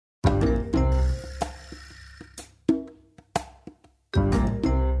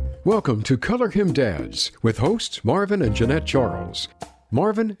Welcome to Color Him Dads with hosts Marvin and Jeanette Charles.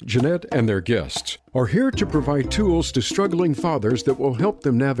 Marvin, Jeanette, and their guests are here to provide tools to struggling fathers that will help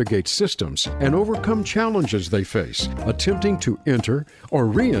them navigate systems and overcome challenges they face, attempting to enter or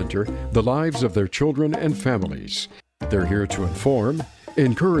re-enter the lives of their children and families. They're here to inform,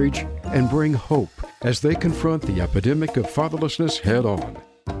 encourage, and bring hope as they confront the epidemic of fatherlessness head on.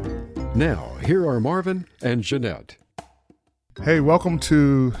 Now, here are Marvin and Jeanette. Hey, welcome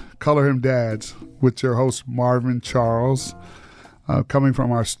to Color Him Dads with your host, Marvin Charles, coming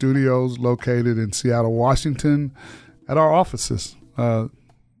from our studios located in Seattle, Washington, at our offices,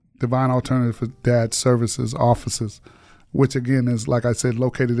 Divine Alternative for Dad Services offices, which again is, like I said,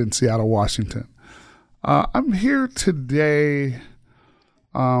 located in Seattle, Washington. I'm here today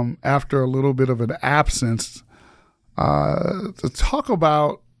after a little bit of an absence to talk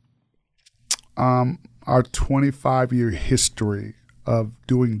about our 25-year history of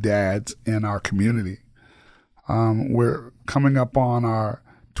doing dads in our community. We're coming up on our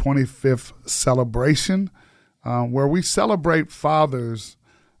 25th celebration, where we celebrate fathers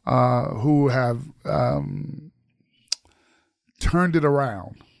who have turned it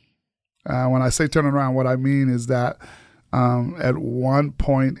around. When I say turn it around, what I mean is that at one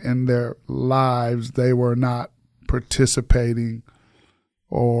point in their lives, they were not participating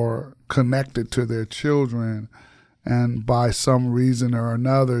or connected to their children, and by some reason or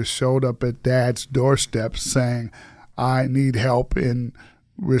another showed up at dad's doorstep saying, I need help in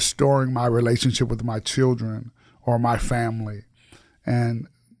restoring my relationship with my children or my family. And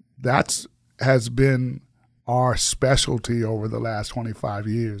that has been our specialty over the last 25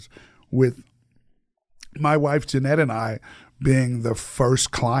 years, with my wife Jeanette and I being the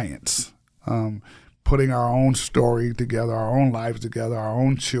first clients, putting our own story together, our own lives together, our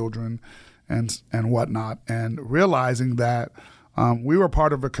own children and whatnot, and realizing that we were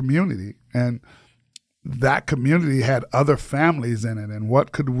part of a community, and that community had other families in it. And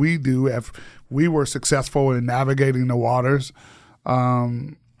what could we do if we were successful in navigating the waters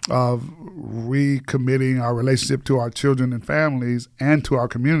of recommitting our relationship to our children and families and to our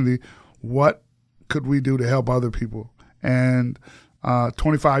community? What could we do to help other people? And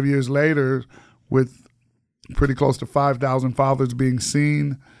 25 years later, with pretty close to 5,000 fathers being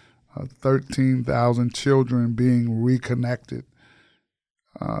seen, 13,000 children being reconnected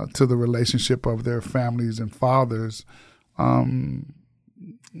to the relationship of their families and fathers,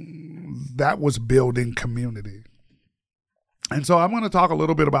 that was building community. And so I'm going to talk a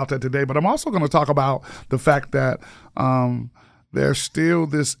little bit about that today, but I'm also going to talk about the fact that there's still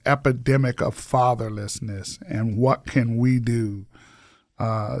this epidemic of fatherlessness, and what can we do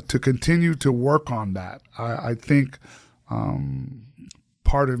to continue to work on that. I think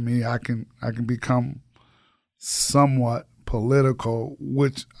part of me, I can become somewhat political,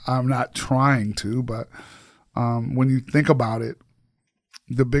 which I'm not trying to, but when you think about it,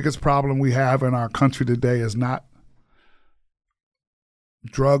 the biggest problem we have in our country today is not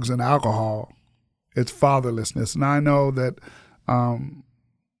drugs and alcohol, it's fatherlessness. And I know that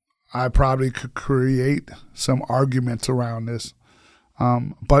I probably could create some arguments around this,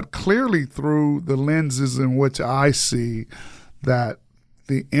 but clearly through the lenses in which I see that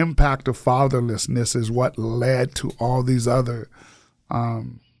the impact of fatherlessness is what led to all these other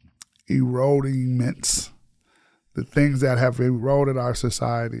erodiments, the things that have eroded our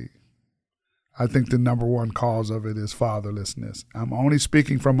society. I think the number one cause of it is fatherlessness. I'm only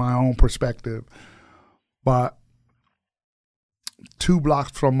speaking from my own perspective, but 2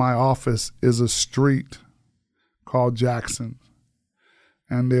 blocks from my office is a street called Jackson.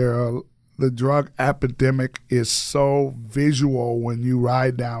 And the drug epidemic is so visual when you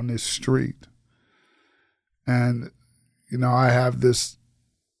ride down this street. And, you know, I have this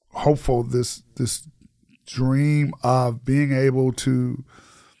dream of being able to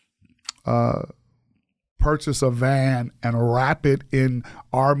purchase a van and wrap it in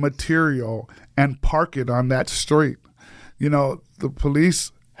our material and park it on that street. You know, the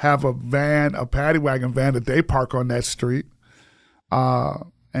police have a van, a paddy wagon van that they park on that street.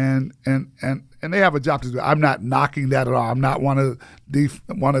 And they have a job to do. I'm not knocking that at all. I'm not one of these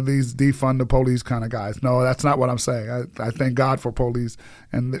defund the police kind of guys. No, that's not what I'm saying. I thank God for police,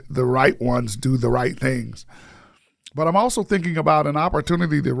 and the right ones do the right things. But I'm also thinking about an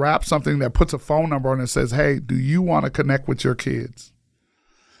opportunity to wrap something that puts a phone number on it and says, hey, do you want to connect with your kids?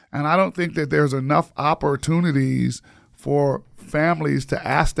 And I don't think that there's enough opportunities for families to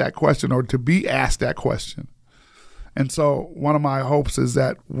ask that question or to be asked that question. And so one of my hopes is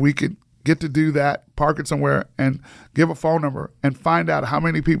that we could get to do that, park it somewhere, and give a phone number and find out how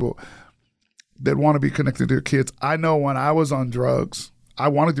many people that want to be connected to their kids. I know when I was on drugs, I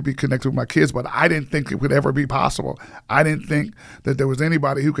wanted to be connected with my kids, but I didn't think it would ever be possible. I didn't think that there was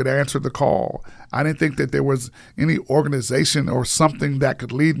anybody who could answer the call. I didn't think that there was any organization or something that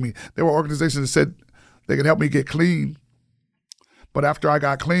could lead me. There were organizations that said they could help me get clean. But after I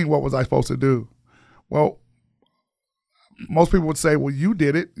got clean, what was I supposed to do? Well, most people would say, well, you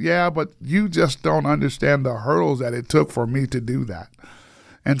did it. Yeah, but you just don't understand the hurdles that it took for me to do that.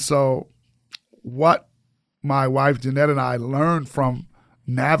 And so what my wife Jeanette and I learned from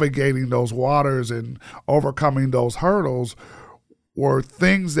navigating those waters and overcoming those hurdles were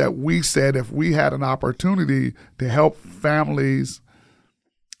things that we said if we had an opportunity to help families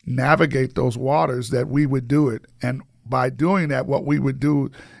navigate those waters, that we would do it. And by doing that, what we would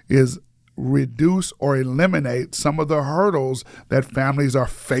do is reduce or eliminate some of the hurdles that families are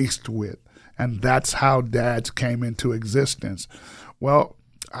faced with. And that's how DADS came into existence. Well,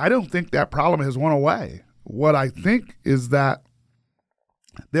 I don't think that problem has went away. What I think is that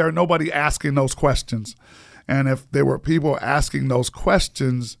there are nobody asking those questions. And if there were people asking those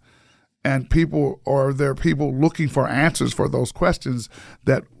questions and there are people looking for answers for those questions,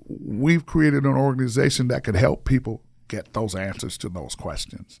 that we've created an organization that could help people get those answers to those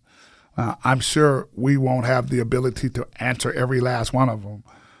questions. I'm sure we won't have the ability to answer every last one of them,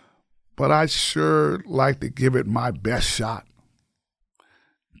 but I sure like to give it my best shot.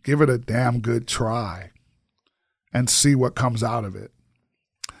 Give it a damn good try and see what comes out of it.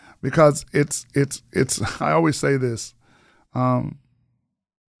 Because it's I always say this, you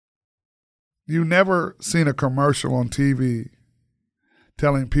never seen a commercial on TV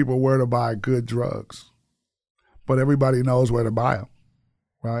telling people where to buy good drugs, but everybody knows where to buy them,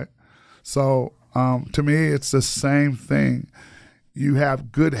 right? So to me, it's the same thing. You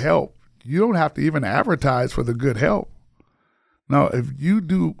have good help. You don't have to even advertise for the good help. No, if you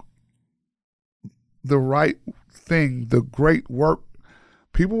do the right thing, the great work,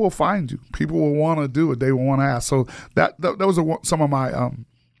 people will find you. People will want to do it. They will want to ask. So those are some of my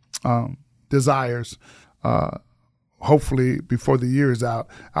desires. Hopefully, before the year is out,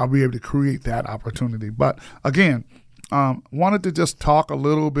 I'll be able to create that opportunity. But again, wanted to just talk a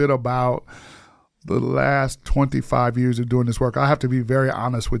little bit about the last 25 years of doing this work. I have to be very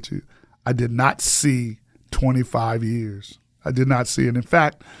honest with you. I did not see 25 years. I did not see it. In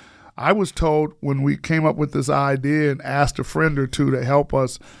fact, I was told when we came up with this idea and asked a friend or two to help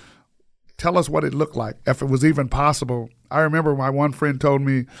us tell us what it looked like, if it was even possible. I remember my one friend told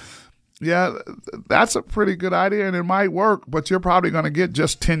me, yeah, that's a pretty good idea and it might work, but you're probably going to get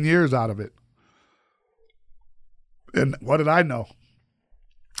just 10 years out of it. And what did I know?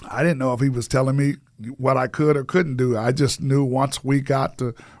 I didn't know if he was telling me what I could or couldn't do. I just knew once we got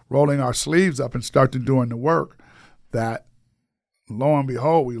to rolling our sleeves up and started doing the work that, lo and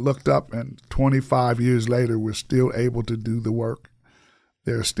behold, we looked up and 25 years later, we're still able to do the work.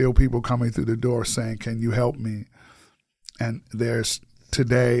 There are still people coming through the door saying, can you help me? And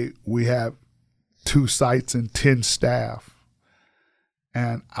today we have 2 sites and 10 staff.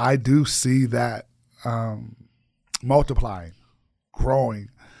 And I do see that multiplying, growing,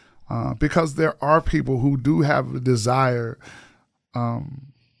 because there are people who do have a desire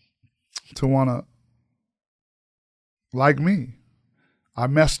to want to, like me, I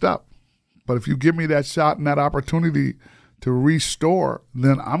messed up. But if you give me that shot and that opportunity to restore,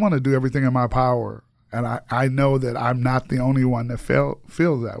 then I'm going to do everything in my power. And I know that I'm not the only one that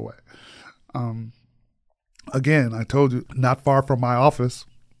feels that way. Again, I told you, not far from my office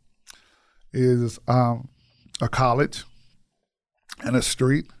is a college and a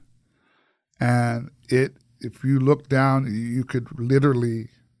street. And if you look down, you could literally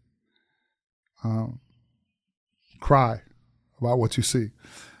cry about what you see.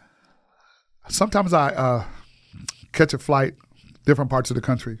 Sometimes I catch a flight, different parts of the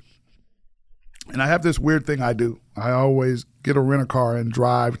country, and I have this weird thing I do. I always get a rent-a-car and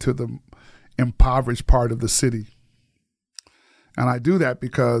drive to the impoverished part of the city. And I do that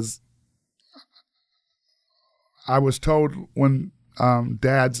because I was told when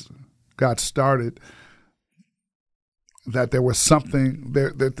DADS got started that there was something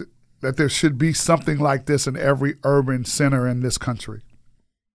there, that there should be something like this in every urban center in this country.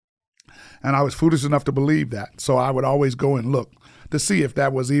 And I was foolish enough to believe that. So I would always go and look to see if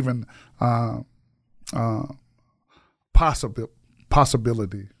that was even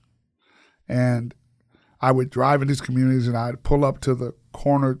possibility. And I would drive in these communities and I'd pull up to the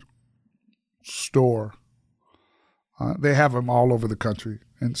corner store. They have them all over the country,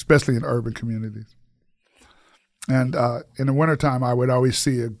 and especially in urban communities. And in the wintertime, I would always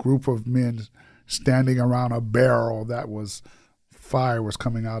see a group of men standing around a barrel that was fire was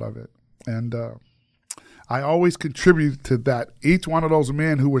coming out of it. And I always contributed to that. Each one of those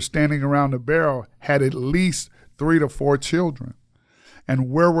men who were standing around the barrel had at least 3 to 4 children. And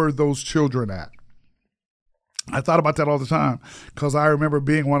where were those children at? I thought about that all the time because I remember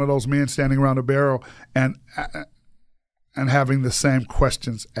being one of those men standing around the barrel and having the same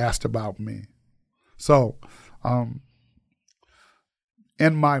questions asked about me. So,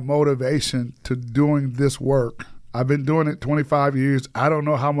 in my motivation to doing this work, I've been doing it 25 years. I don't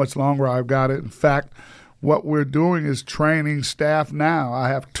know how much longer I've got it. In fact, what we're doing is training staff now. I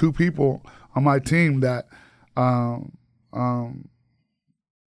have 2 people on my team that are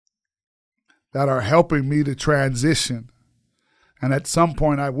helping me to transition. And at some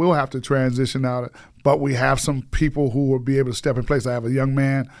point I will have to transition out, but we have some people who will be able to step in place. I have a young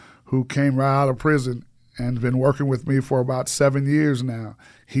man who came right out of prison and been working with me for about 7 years now.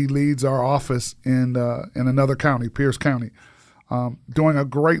 He leads our office in another county, Pierce County, doing a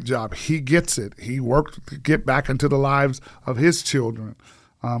great job. He gets it. He worked to get back into the lives of his children.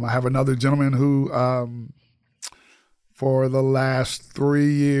 I have another gentleman who for the last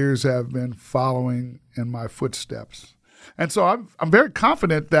 3 years have been following in my footsteps. And so I'm very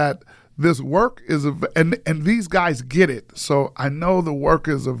confident that this work is, and these guys get it. So I know the work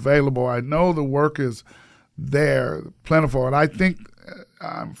is available. I know the work is there, plentiful. And I think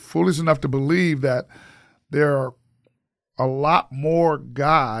I'm foolish enough to believe that there are a lot more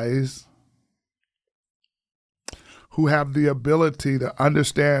guys who have the ability to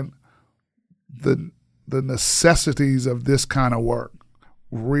understand the necessities of this kind of work,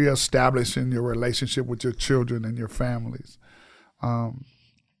 reestablishing your relationship with your children and your families.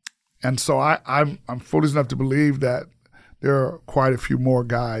 And so I'm foolish enough to believe that there are quite a few more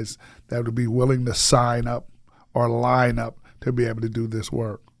guys that would be willing to sign up or line up to be able to do this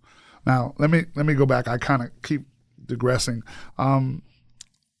work. Now, let me go back. I kind of keep digressing.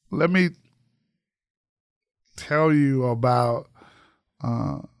 Let me tell you about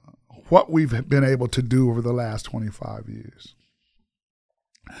what we've been able to do over the last 25 years.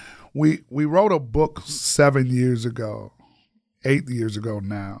 We wrote a book 7 years ago, 8 years ago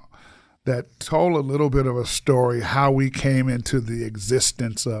now, that told a little bit of a story how we came into the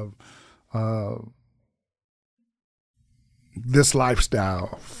existence of this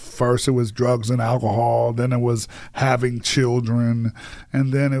lifestyle. First it was drugs and alcohol, then it was having children,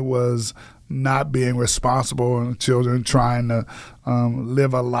 and then it was not being responsible and children trying to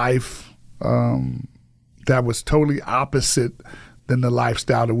live a life that was totally opposite than the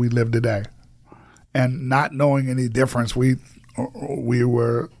lifestyle that we live today. And not knowing any difference, we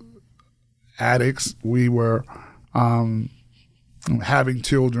were addicts, we were having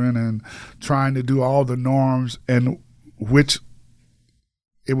children and trying to do all the norms, and which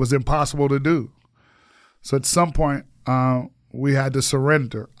it was impossible to do. So at some point, we had to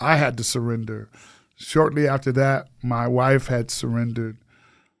surrender. I had to surrender. Shortly after that, my wife had surrendered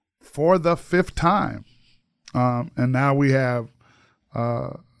for the 5th time. And now we have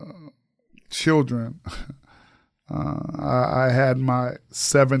children. I had my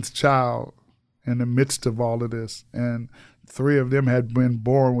 7th child in the midst of all of this, and 3 of them had been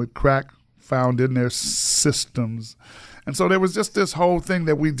born with crack found in their systems. And so there was just this whole thing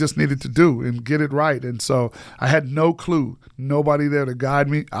that we just needed to do and get it right. And so I had no clue, nobody there to guide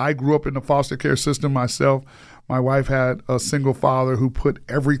me. I grew up in the foster care system myself. My wife had a single father who put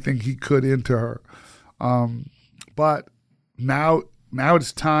everything he could into her. But now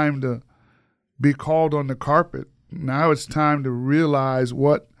it's time to be called on the carpet. Now it's time to realize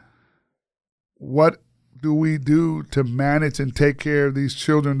what do we do to manage and take care of these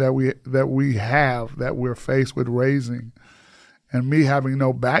children that we're faced with raising. And me having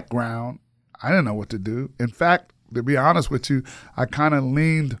no background, I didn't know what to do. In fact, to be honest with you, I kind of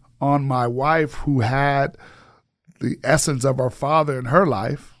leaned on my wife, who had the essence of our father in her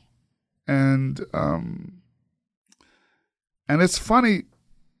life. And it's funny,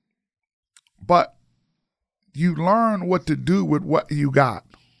 but you learn what to do with what you got.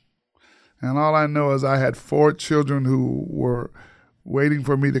 And all I know is I had 4 children who were waiting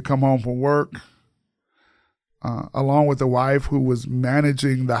for me to come home from work, along with a wife who was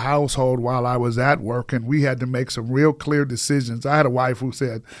managing the household while I was at work, and we had to make some real clear decisions. I had a wife who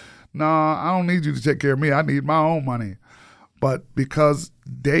said, "No, I don't need you to take care of me. I need my own money." But because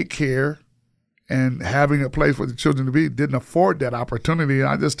daycare and having a place for the children to be didn't afford that opportunity,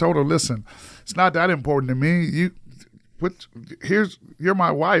 I just told her, "Listen, it's not that important to me. You're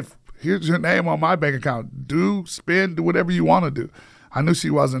my wife. Here's your name on my bank account. Do whatever you want to do." I knew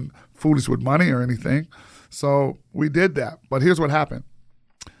she wasn't foolish with money or anything. So we did that. But here's what happened.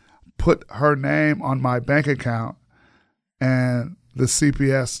 Put her name on my bank account, and the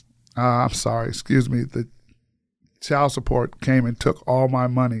CPS the child support came and took all my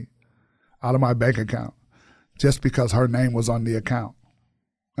money out of my bank account just because her name was on the account.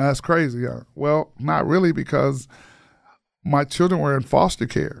 That's crazy. Well, not really, because my children were in foster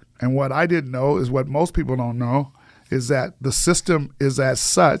care. And what I didn't know is what most people don't know, is that the system is as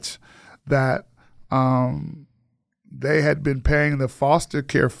such that they had been paying the foster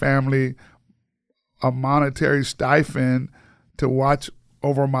care family a monetary stipend to watch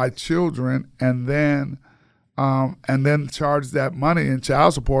over my children, and then charge that money in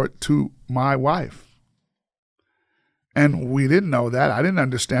child support to my wife. And we didn't know that. I didn't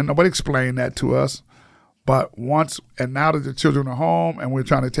understand. Nobody explained that to us. But now that the children are home and we're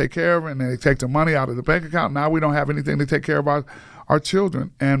trying to take care of it, and they take the money out of the bank account, now we don't have anything to take care of our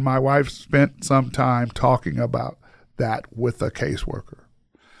children. And my wife spent some time talking about that with a caseworker.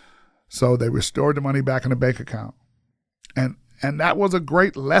 So they restored the money back in the bank account. And that was a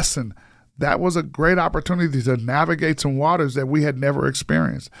great lesson. That was a great opportunity to navigate some waters that we had never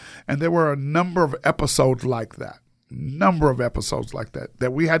experienced. And there were a number of episodes like that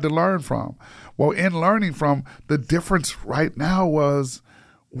we had to learn from. Well, in learning from, the difference right now was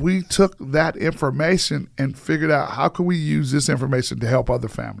we took that information and figured out how could we use this information to help other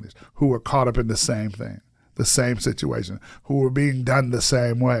families who were caught up in the same thing, the same situation, who were being done the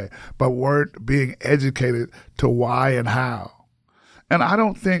same way, but weren't being educated to why and how. And I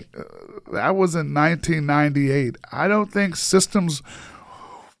don't think, that was in 1998, I don't think systems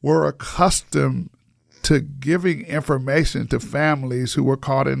were accustomed to giving information to families who were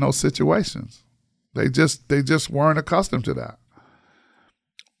caught in those situations. They just weren't accustomed to that.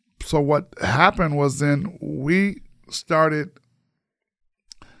 So what happened was then we started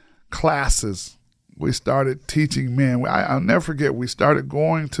classes. We started teaching men. I'll never forget, we started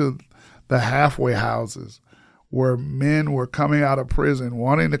going to the halfway houses where men were coming out of prison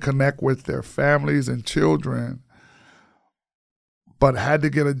wanting to connect with their families and children, but had to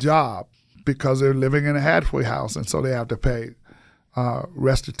get a job because they're living in a halfway house. And so they have to pay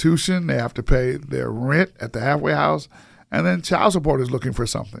restitution, they have to pay their rent at the halfway house, and then child support is looking for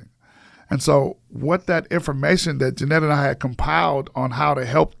something. And so what that information that Jeanette and I had compiled on how to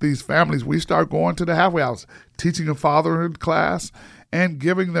help these families, we started going to the halfway house, teaching a fatherhood class, and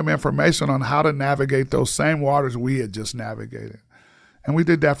giving them information on how to navigate those same waters we had just navigated. And we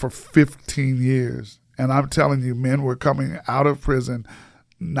did that for 15 years. And I'm telling you, men were coming out of prison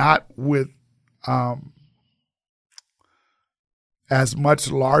not with as much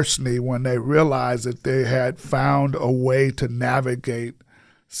larceny when they realized that they had found a way to navigate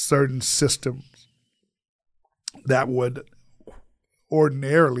certain systems that would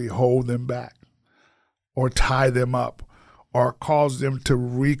ordinarily hold them back or tie them up or cause them to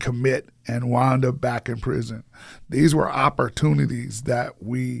recommit and wind up back in prison. These were opportunities that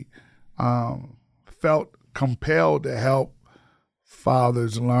we felt compelled to help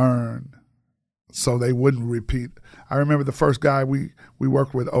fathers learn so they wouldn't repeat. I remember the first guy we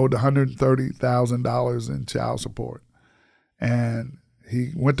worked with owed $130,000 in child support. And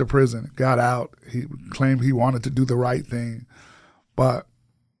he went to prison, got out. He claimed he wanted to do the right thing. But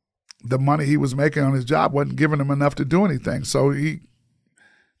the money he was making on his job wasn't giving him enough to do anything. So he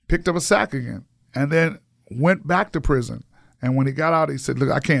picked up a sack again and then went back to prison. And when he got out, he said, look,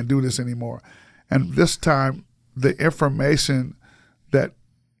 I can't do this anymore. And this time, the information that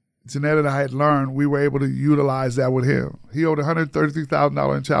Jeanette and I had learned, we were able to utilize that with him. He owed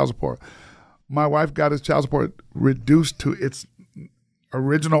 $133,000 in child support. My wife got his child support reduced to its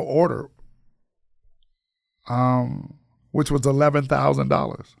original order, which was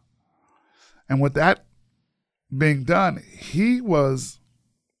 $11,000. And with that being done, he was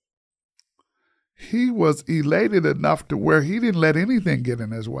elated enough to where he didn't let anything get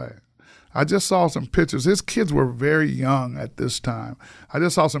in his way. I just saw some pictures. His kids were very young at this time. I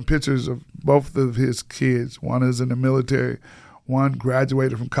just saw some pictures of both of his kids. One is in the military. One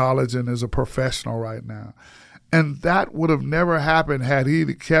graduated from college and is a professional right now. And that would have never happened had he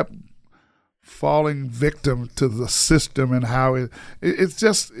kept falling victim to the system and how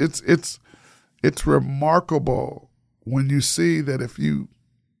it's remarkable when you see that if you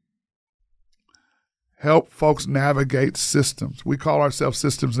help folks navigate systems. We call ourselves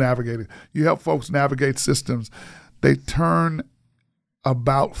systems navigators. You help folks navigate systems. They turn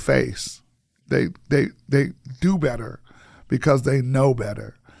about face. They do better because they know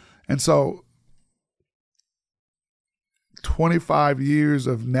better. And so 25 years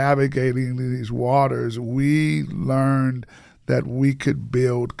of navigating these waters, we learned that we could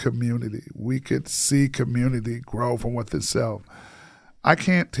build community. We could see community grow from within itself. I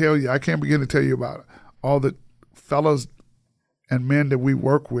can't begin to tell you about all the fellows and men that we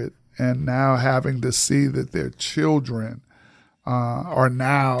work with and now having to see that their children are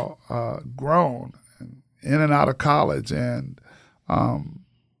now grown, in and out of college, and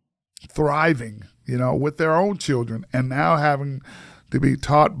thriving, with their own children, and now having to be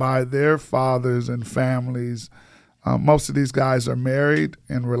taught by their fathers and families. Most of these guys are married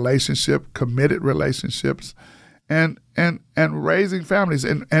in committed relationships, and raising families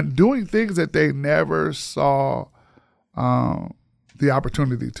and doing things that they never saw the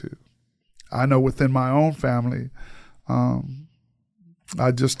opportunity to. I know within my own family,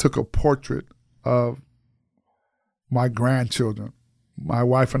 I just took a portrait of my grandchildren, my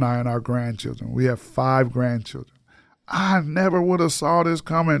wife and I and our grandchildren. We have 5 grandchildren. I never would have saw this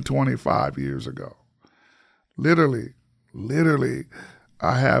coming 25 years ago. Literally,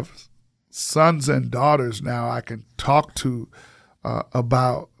 I have sons and daughters now I can talk to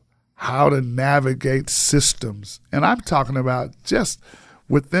about how to navigate systems. And I'm talking about just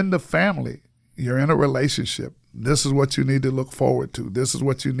within the family. You're in a relationship. This is what you need to look forward to. This is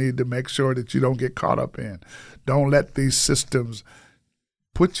what you need to make sure that you don't get caught up in. Don't let these systems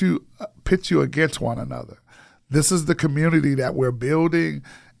pit you against one another. This is the community that we're building,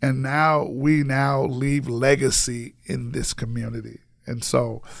 and we leave legacy in this community. And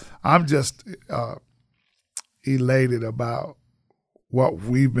so I'm just elated about what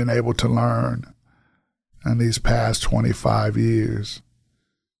we've been able to learn in these past 25 years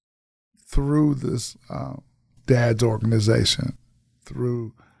through this DADS organization,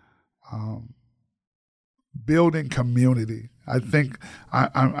 through building community. I think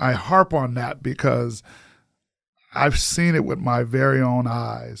I harp on that because I've seen it with my very own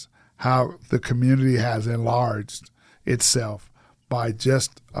eyes, how the community has enlarged itself by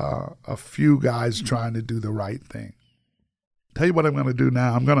just a few guys trying to do the right thing. Tell you what I'm going to do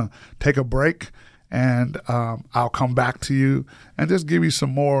now. I'm going to take a break, and I'll come back to you and just give you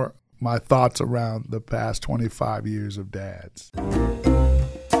some more my thoughts around the past 25 years of DADS.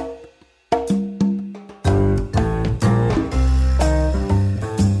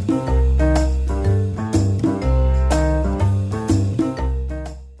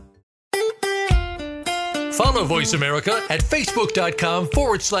 Follow Voice America at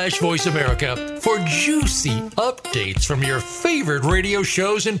Facebook.com/Voice America for juicy updates from your favorite radio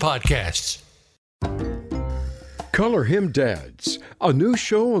shows and podcasts. Color Him Dads, a new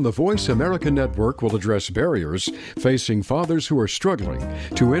show on the Voice America Network, will address barriers facing fathers who are struggling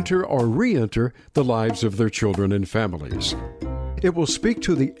to enter or re-enter the lives of their children and families. It will speak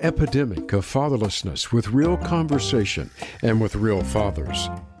to the epidemic of fatherlessness with real conversation and with real fathers.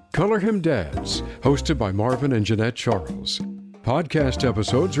 Color Him Dads, hosted by Marvin and Jeanette Charles. Podcast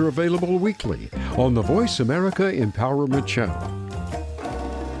episodes are available weekly on the Voice America Empowerment Channel.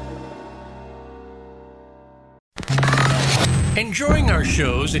 Enjoying our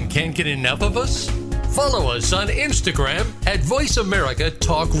shows and can't get enough of us? Follow us on Instagram at Voice America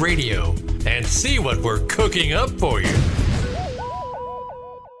Talk Radio and see what we're cooking up for you.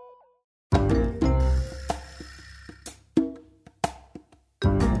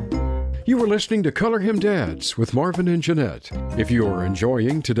 You are listening to Color Him Dads with Marvin and Jeanette. If you are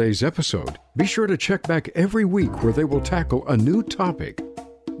enjoying today's episode, be sure to check back every week where they will tackle a new topic.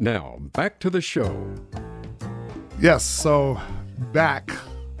 Now, back to the show. Yes, so back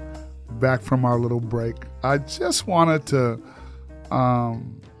from our little break. I just wanted to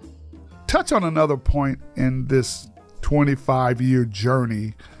touch on another point in this 25-year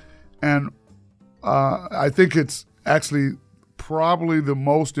journey. And I think it's actually probably the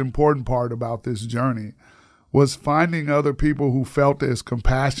most important part about this journey was finding other people who felt as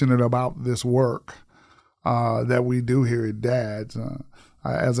compassionate about this work that we do here at DADS.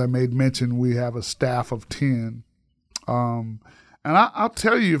 As I made mention, we have a staff of 10. And I'll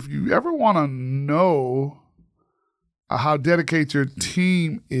tell you, if you ever want to know how dedicated your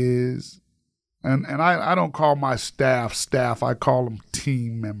team is, and I don't call my staff, I call them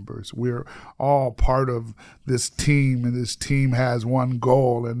team members. We're all part of this team, and this team has one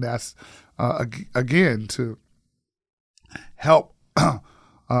goal, and that's, again, to help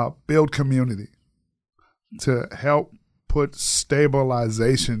build community, to help put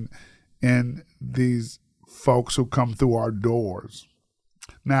stabilization in these folks who come through our doors.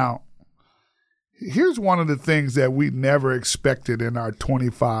 Now, here's one of the things that we never expected in our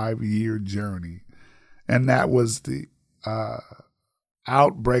 25-year journey, and that was the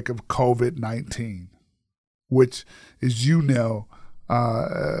outbreak of COVID-19, which, as you know,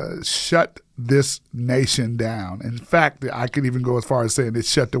 shut this nation down. In fact, I could even go as far as saying it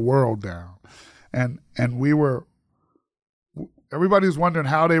shut the world down. And everybody was wondering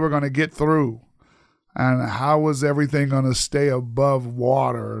how they were going to get through. And how was everything going to stay above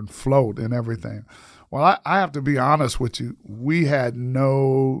water and float and everything? Well, I have to be honest with you. We had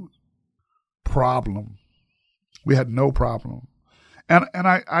no problem. We had no problem. And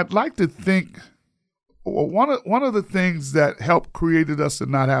I'd like to think one of the things that helped created us to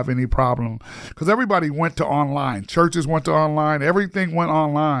not have any problem, because everybody went to online. Churches went to online. Everything went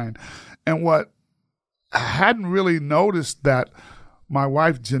online. And what I hadn't really noticed that my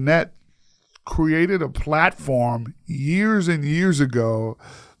wife, Jeanette, created a platform years and years ago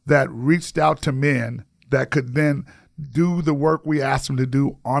that reached out to men that could then do the work we asked them to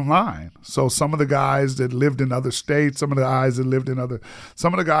do online. So some of the guys that lived in other states, some of the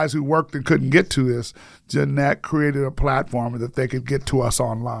guys who worked and couldn't get to this, Jeanette created a platform that they could get to us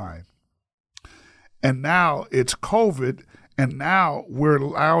online. And now it's COVID, and now we're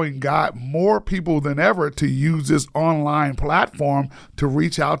allowing more people than ever to use this online platform to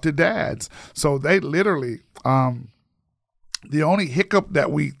reach out to dads. So they literally, the only hiccup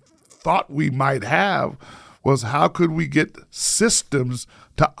that we thought we might have was how could we get systems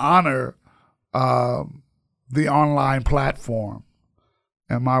to honor the online platform.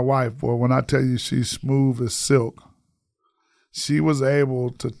 And my wife, boy, when I tell you she's smooth as silk, she was able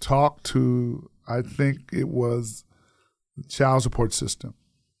to talk to, I think it was the child support system.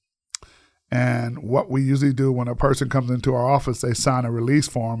 And what we usually do when a person comes into our office, they sign a release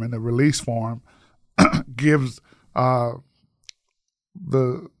form, and the release form gives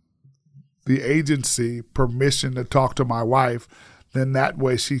the agency permission to talk to my wife. Then that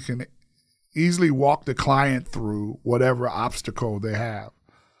way she can easily walk the client through whatever obstacle they have.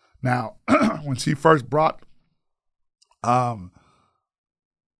 Now, when she first brought that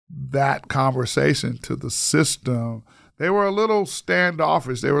conversation to the system, they were a little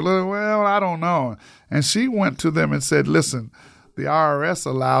standoffish. They were a little, well, I don't know. And she went to them and said, listen, the IRS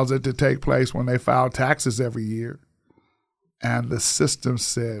allows it to take place when they file taxes every year. And the system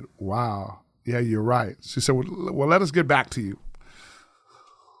said, wow, yeah, you're right. She said, well, let us get back to you.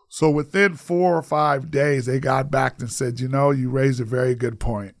 So within 4 or 5 days, they got back and said, you raised a very good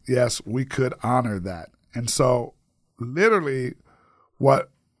point. Yes, we could honor that. And so literally what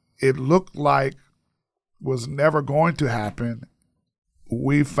it looked like was never going to happen,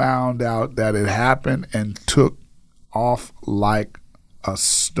 we found out that it happened and took off like a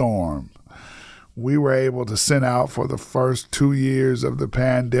storm. We were able to send out for the first 2 years of the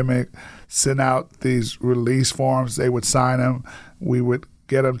pandemic, send out these release forms. They would sign them. We would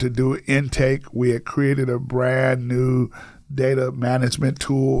get them to do intake. We had created a brand new data management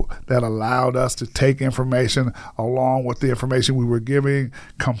tool that allowed us to take information along with the information we were giving,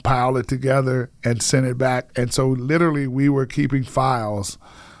 compile it together, and send it back. And so literally we were keeping files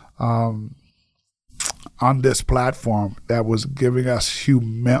on this platform that was giving us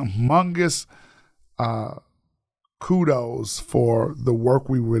humongous kudos for the work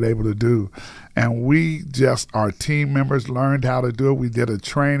we were able to do. And our team members learned how to do it. We did a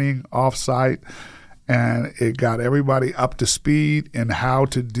training offsite, and it got everybody up to speed in how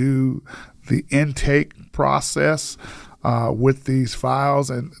to do the intake process with these files.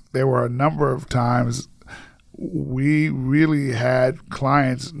 And there were a number of times we really had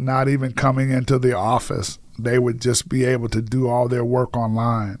clients not even coming into the office. They would just be able to do all their work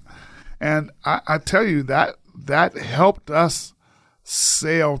online. And I tell you, that helped us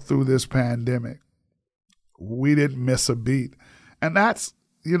sail through this pandemic. We didn't miss a beat. And that's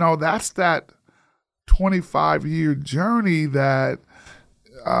that 25-year journey that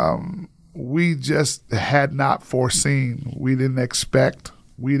we just had not foreseen. We didn't expect.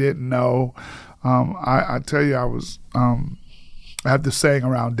 We didn't know. I tell you, I have this saying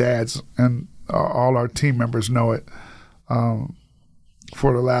around dads, and all our team members know it.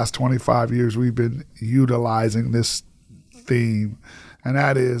 For the last 25 years, we've been utilizing this theme, and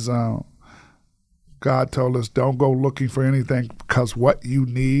that is God told us, don't go looking for anything, because what you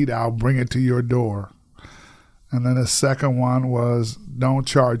need, I'll bring it to your door. And then the second one was, don't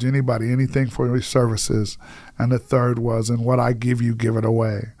charge anybody anything for your services. And the third was, and what I give you, give it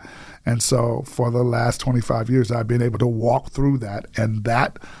away. And so for the last 25 years, I've been able to walk through that, and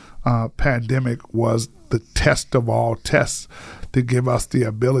that pandemic was the test of all tests to give us the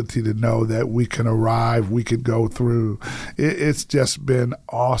ability to know that we can arrive, we could go through. It's just been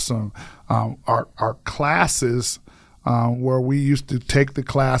awesome. Our classes, where we used to take the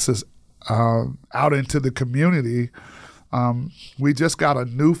classes out into the community, we just got a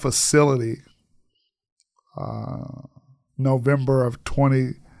new facility November of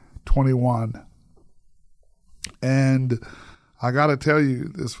 2021. And I got to tell you,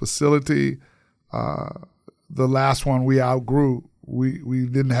 this facility, the last one we outgrew. We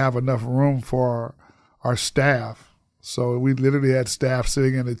didn't have enough room for our staff. So we literally had staff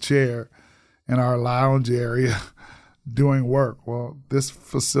sitting in a chair in our lounge area doing work. Well, this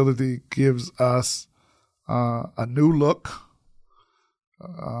facility gives us a new look,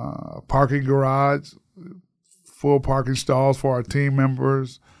 parking garage, full parking stalls for our team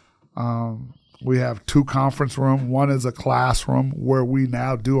members. We have 2 conference rooms. One is a classroom where we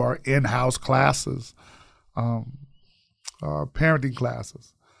now do our in-house classes, our parenting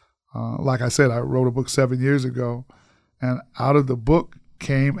classes. Like I said, I wrote a book 7 years ago, and out of the book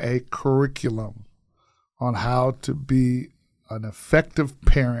came a curriculum on how to be an effective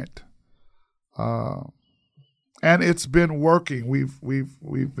parent. And it's been working.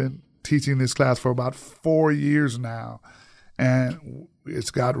 We've been teaching this class for about 4 years now, and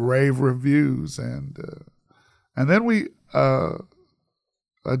it's got rave reviews. And then we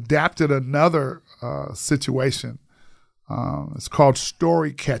adapted another situation. It's called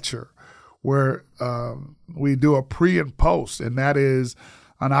Story Catcher, where we do a pre and post, and that is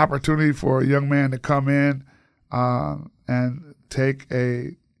an opportunity for a young man to come in and take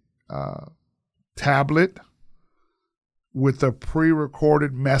a tablet with a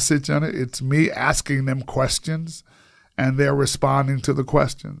pre-recorded message on it. It's me asking them questions, and they're responding to the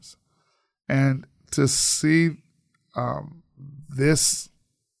questions. And to see this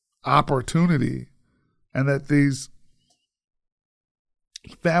opportunity, and that these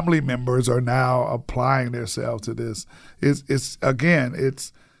family members are now applying themselves to this,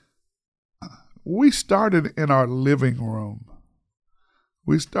 we started in our living room.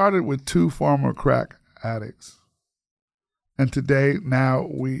 We started with 2 former crack addicts. And today, now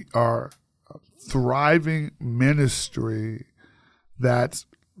we are a thriving ministry that's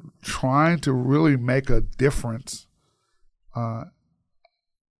trying to really make a difference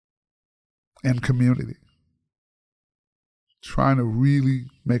in community. Trying to really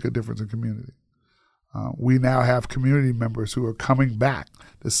make a difference in community. We now have community members who are coming back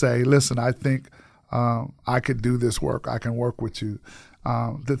to say, listen, I think I could do this work. I can work with you.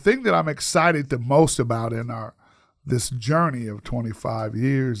 The thing that I'm excited the most about in this journey of 25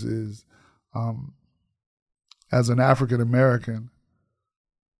 years is, as an African American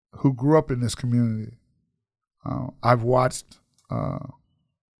who grew up in this community, I've watched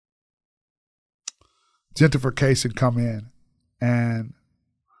gentrification come in and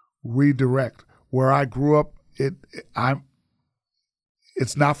redirect. Where I grew up, it's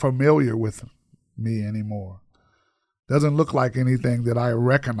not familiar with me anymore. Doesn't look like anything that I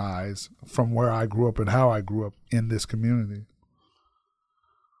recognize from where I grew up and how I grew up in this community.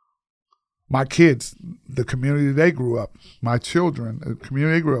 My kids, the community they grew up, my children, the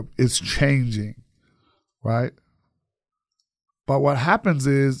community they grew up, is changing, right? But what happens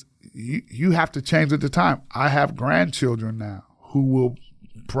is you have to change at the time. I have grandchildren now who will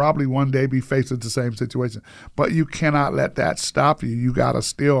probably one day be faced with the same situation. But you cannot let that stop you. You got to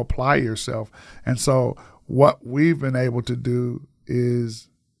still apply yourself. And so what we've been able to do is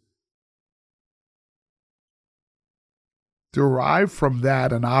derive from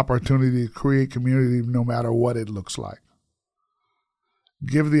that an opportunity to create community no matter what it looks like.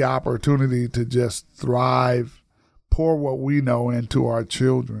 Give the opportunity to just thrive, pour what we know into our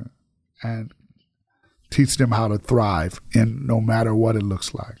children, and teach them how to thrive in no matter what it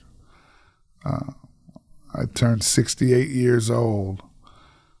looks like. I turned 68 years old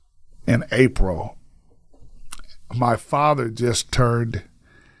in April. My father just turned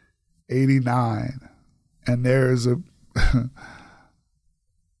 89, and there's a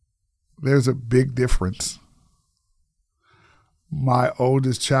big difference. My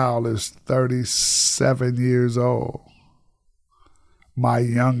oldest child is 37 years old. My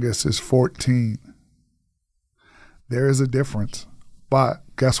youngest is 14. There is a difference. But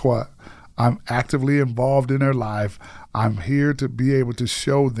guess what? I'm actively involved in their life. I'm here to be able to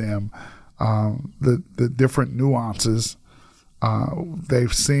show them the different nuances.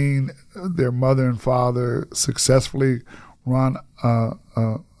 They've seen their mother and father successfully run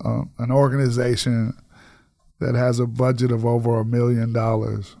an organization that has a budget of over $1 million.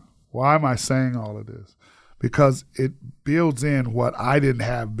 Why am I saying all of this? Because it builds in what I didn't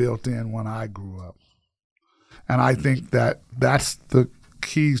have built in when I grew up. And I think that that's the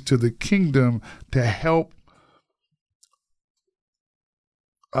keys to the kingdom to help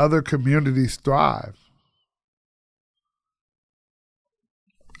other communities thrive.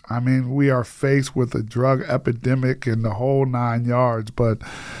 I mean, we are faced with a drug epidemic and the whole 9 yards, but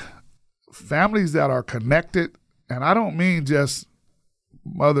families that are connected, and I don't mean just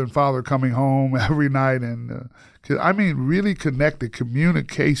mother and father coming home every night, and I mean really connected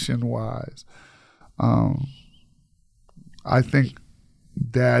communication-wise. I think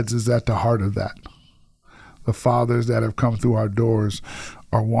DADS is at the heart of that. the fathers that have come through our doors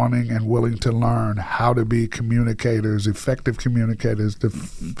are wanting and willing to learn how to be communicators, effective communicators,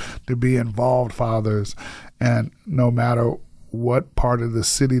 to be involved fathers. And no matter what part of the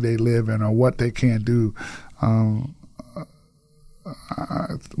city they live in or what they can do, I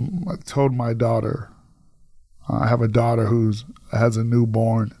told my daughter, I have a daughter who has a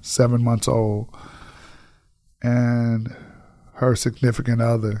newborn, 7 months old, and her significant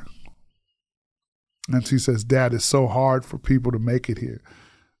other. And she says, Dad, it's so hard for people to make it here.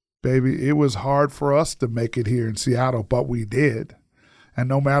 Baby, it was hard for us to make it here in Seattle, but we did. And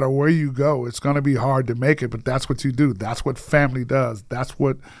no matter where you go, it's going to be hard to make it, but that's what you do. That's what family does. That's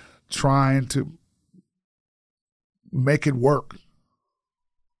what trying to make it work.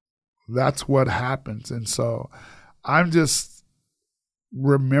 That's what happens. And so I'm just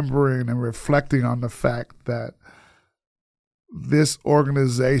remembering and reflecting on the fact that this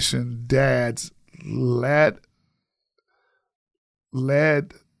organization, DADS, led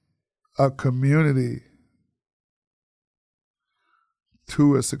a community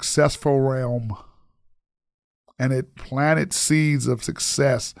to a successful realm, and it planted seeds of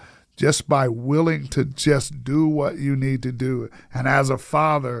success just by willing to just do what you need to do. And as a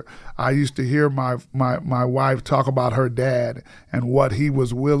father, I used to hear my wife talk about her dad and what he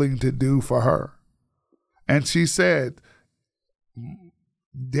was willing to do for her. And she said,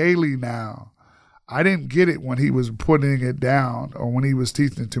 daily now, I didn't get it when he was putting it down or when he was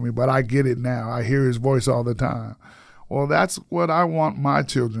teaching it to me, but I get it now. I hear his voice all the time. Well, that's what I want my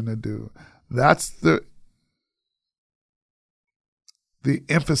children to do. That's the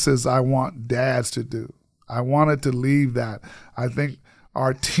emphasis I want dads to do. I wanted to leave that. I think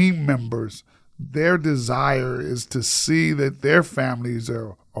our team members, their desire is to see that their families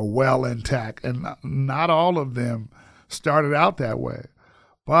are well intact. And not all of them started out that way.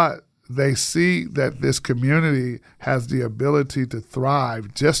 But they see that this community has the ability to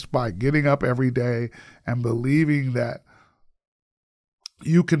thrive just by getting up every day and believing that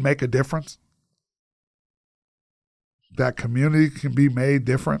you can make a difference. That community can be made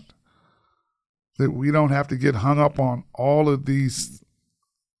different, that we don't have to get hung up on all of these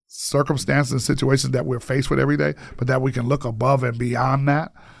circumstances and situations that we're faced with every day, but that we can look above and beyond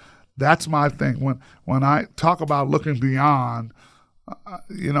that. That's my thing. When I talk about looking beyond,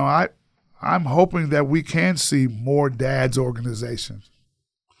 I'm hoping that we can see more DADS organizations,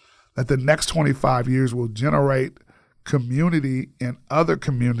 that the next 25 years will generate community in other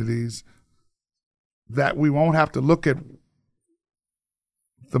communities, that we won't have to look at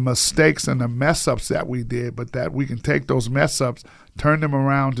the mistakes and the mess-ups that we did, but that we can take those mess-ups, turn them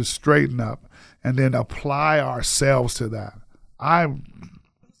around to straighten up, and then apply ourselves to that. I'm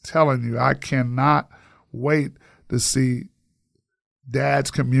telling you, I cannot wait to see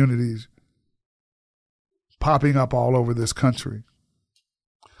DADS communities popping up all over this country.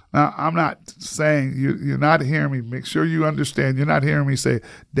 Now, I'm not saying, you're not hearing me, make sure you understand, you're not hearing me say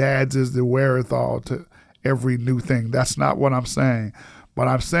DADS is the wherewithal to every new thing. That's not what I'm saying. But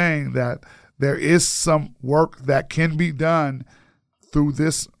I'm saying that there is some work that can be done through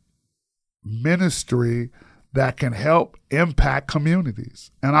this ministry that can help impact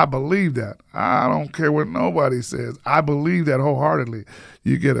communities. And I believe that. I don't care what nobody says. I believe that wholeheartedly.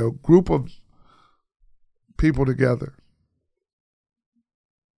 You get a group of people together.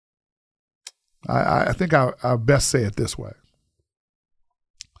 I think I best say it this way.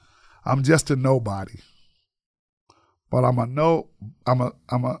 I'm just a nobody, but I'm a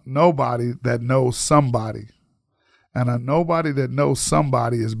nobody that knows somebody, and a nobody that knows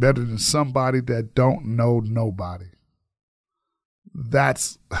somebody is better than somebody that don't know nobody.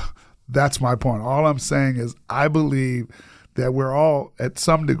 That's my point. All I'm saying is I believe that we're all at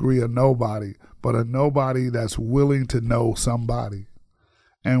some degree a nobody, but a nobody that's willing to know somebody.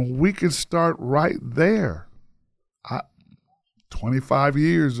 And we can start right there. 25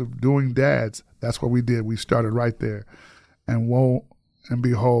 years of doing DADS, that's what we did. We started right there. And lo and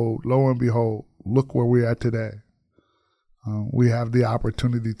behold, look where we're at today. We have the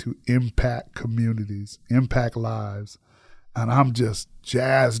opportunity to impact communities, impact lives. And I'm just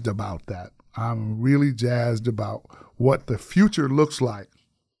jazzed about that. I'm really jazzed about what the future looks like.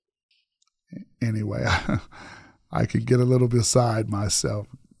 Anyway, I can get a little beside myself.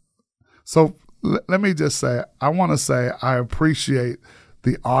 So let me just say, I want to say I appreciate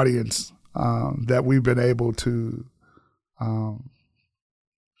the audience that we've been able to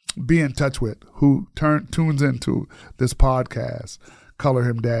be in touch with, who tunes into this podcast, Color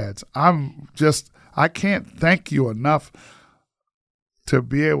Him Dads. I can't thank you enough to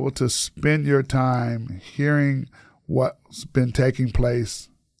be able to spend your time hearing what's been taking place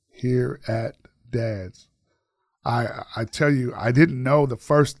here at DADS. I tell you, I didn't know the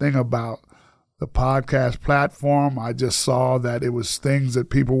first thing about the podcast platform. I just saw that it was things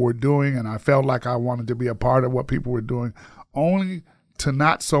that people were doing, and I felt like I wanted to be a part of what people were doing, only to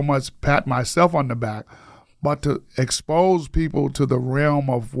not so much pat myself on the back, but to expose people to the realm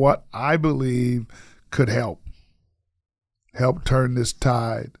of what I believe could help turn this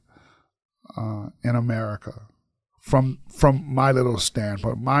tide in America from my little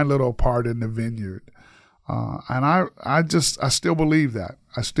standpoint, my little part in the vineyard. And I still believe that.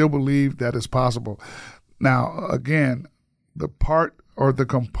 I still believe that it's possible. Now, again, the part or the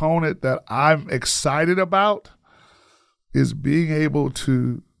component that I'm excited about is being able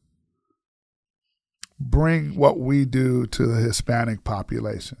to bring what we do to the Hispanic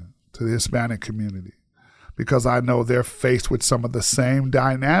population, to the Hispanic community, because I know they're faced with some of the same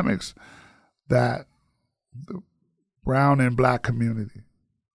dynamics that the brown and black community.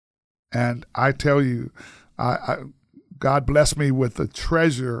 And I tell you, God bless me with a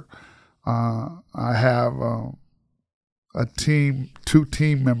treasure. I have a team, 2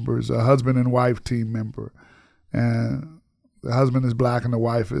 team members, a husband and wife team member, and the husband is black and the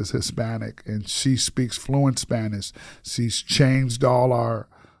wife is Hispanic, and she speaks fluent Spanish. She's changed all our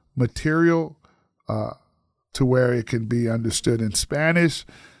material to where it can be understood in Spanish.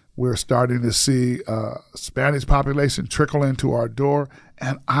 We're starting to see Spanish population trickle into our door,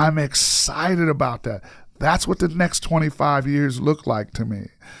 and I'm excited about that. That's what the next 25 years look like to me,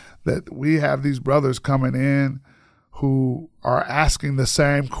 that we have these brothers coming in who are asking the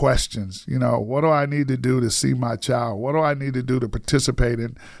same questions. You know, what do I need to do to see my child? What do I need to do to participate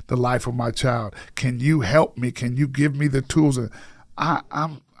in the life of my child? Can you help me? Can you give me the tools?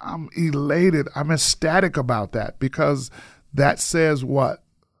 I'm elated. I'm ecstatic about that, because that says what?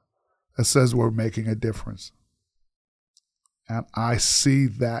 It says we're making a difference. And I see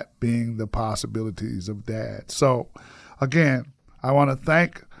that being the possibilities of DADS. So, again, I want to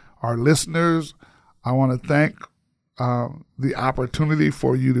thank our listeners. I want to thank the opportunity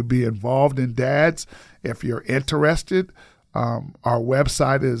for you to be involved in DADS. If you're interested, our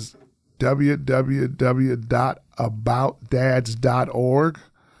website is www.aboutdads.org.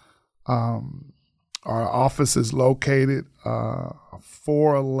 Our office is located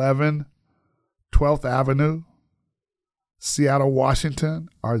 411 12th Avenue, Seattle, Washington.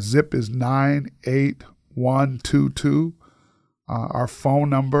 Our zip is 98122. Our phone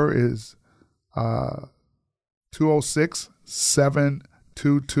number is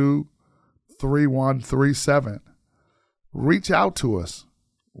 206-722-3137. Reach out to us.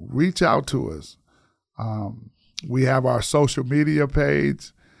 We have our social media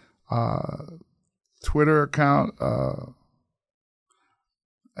page, Twitter account,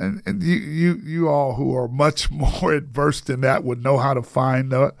 and you all who are much more adverse than that would know how to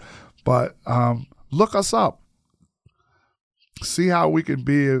find that. But look us up. See how we can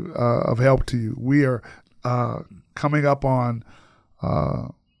be of help to you. We are coming up on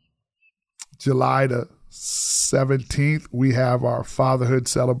July the 17th. We have our fatherhood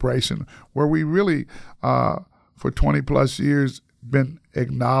celebration, where we really, for 20 plus years, been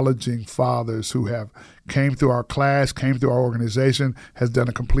acknowledging fathers who have came through our class, came through our organization, has done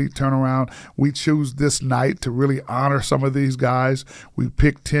a complete turnaround. We choose this night to really honor some of these guys. We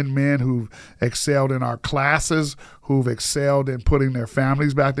picked 10 men who've excelled in our classes, who've excelled in putting their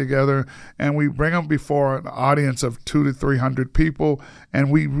families back together, and we bring them before an audience of 200 to 300 people,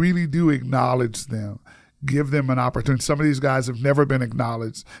 and we really do acknowledge them, give them an opportunity. Some of these guys have never been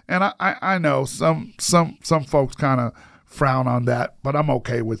acknowledged, and I know some folks kind of frown on that, but I'm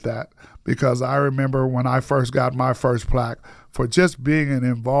okay with that, because I remember when I first got my first plaque for just being an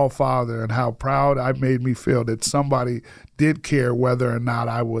involved father, and how proud it made me feel that somebody did care whether or not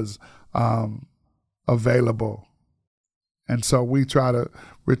I was available. And so we try to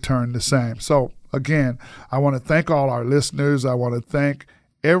return the same. So again, I want to thank all our listeners. I want to thank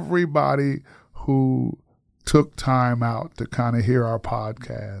everybody who took time out to kind of hear our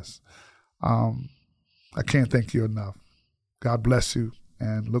podcast. I can't thank you enough. God bless you,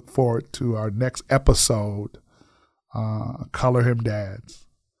 and look forward to our next episode, Color Him Dads,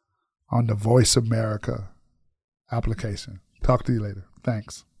 on the Voice America application. Talk to you later.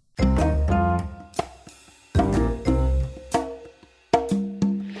 Thanks.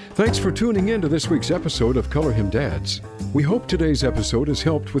 Thanks for tuning in to this week's episode of Color Him Dads. We hope today's episode has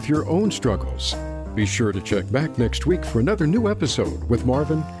helped with your own struggles. Be sure to check back next week for another new episode with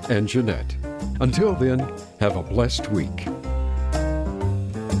Marvin and Jeanette. Until then, have a blessed week.